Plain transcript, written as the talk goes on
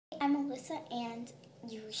Alyssa, and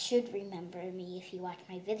you should remember me if you watch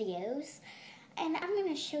my videos. And I'm going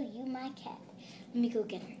to show you my cat. Let me go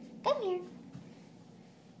get her. Come here.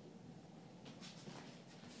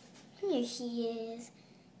 Here she is.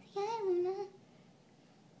 Say hi, Luna.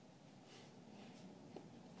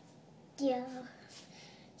 Yeah,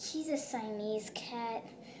 she's a Siamese cat.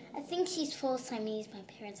 I think she's full Siamese. My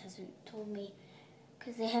parents haven't told me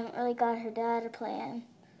because they haven't really got her data plan.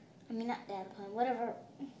 I mean, not data plan, whatever.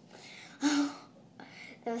 Oh,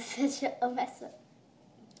 that was such a mess up.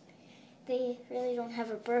 They really don't have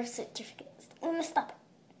her birth certificate. Luna, stop it.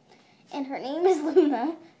 And her name is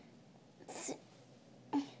Luna.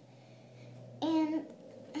 And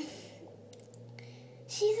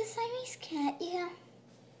she's a Siamese cat, yeah.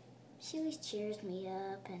 She always cheers me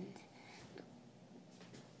up, and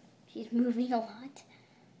she's moving a lot.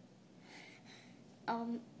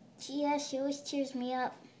 She always cheers me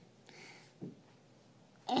up,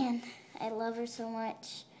 and I love her so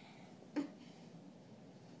much.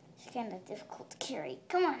 She's kind of difficult to carry.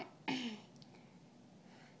 Come on.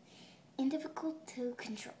 And difficult to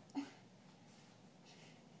control.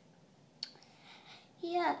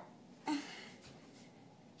 Yeah.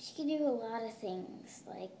 She can do a lot of things,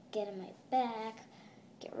 like get on my back,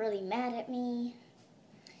 get really mad at me.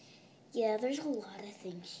 Yeah, there's a lot of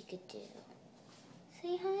things she could do.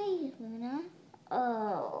 Say hi, Luna.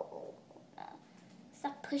 Oh, Luna.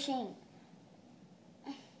 Stop pushing.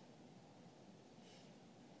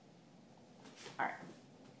 Alright.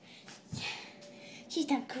 She's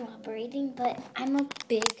not cooperating, but I'm a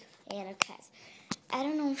big fan of cats. I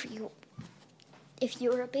don't know if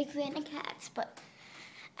you're a big fan of cats, but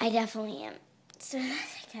I definitely am. So I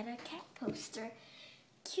got a cat poster.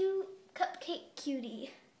 Cute cupcake cutie.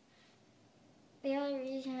 The only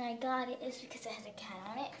reason I got it is because it has a cat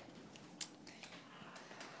on it.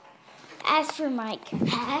 As for my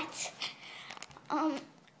cat,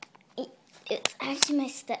 it's actually my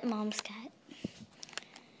stepmom's cat.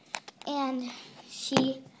 And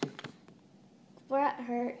she brought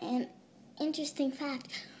her an interesting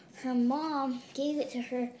fact. Her mom gave it to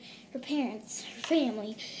her parents, her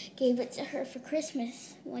family, gave it to her for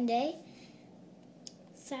Christmas one day.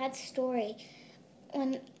 Sad story.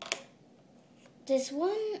 When this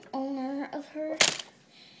one owner of her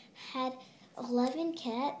had 11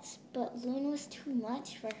 cats, but Luna was too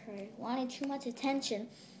much for her, wanted too much attention.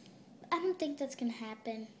 I don't think that's going to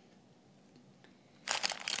happen.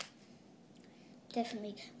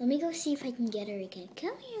 Definitely. Let me go see if I can get her again.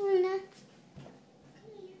 Come here, Luna.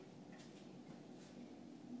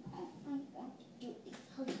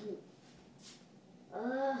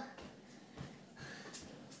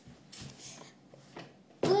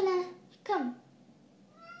 Luna, come.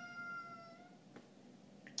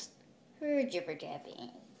 Her jibber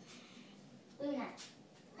jabbing. Luna,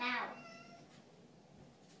 now.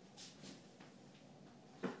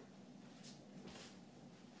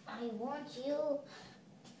 I want you.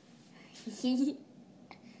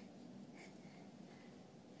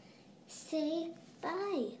 Say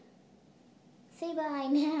bye. Say bye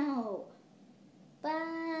now.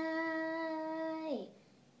 Bye.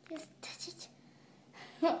 Just touch it.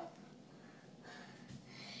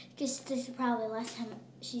 Because this is probably the last time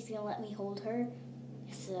she's going to let me hold her.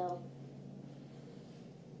 So,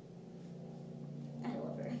 I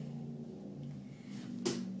love her.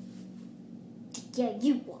 Yeah,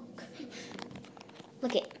 you walk.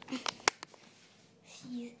 Look it.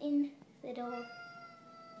 She's in the door.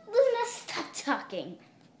 Luna, stop talking.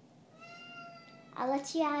 I'll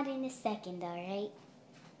let you out in a second, alright?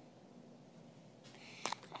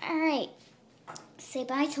 Alright. Say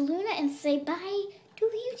bye to Luna and say bye to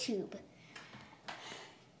YouTube.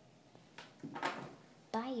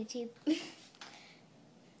 Bye, YouTube.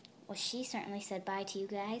 Well, she certainly said bye to you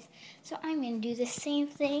guys. So I'm going to do the same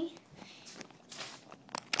thing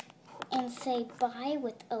and say bye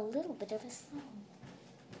with a little bit of a song.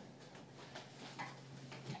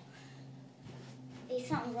 A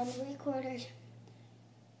song on the recorder.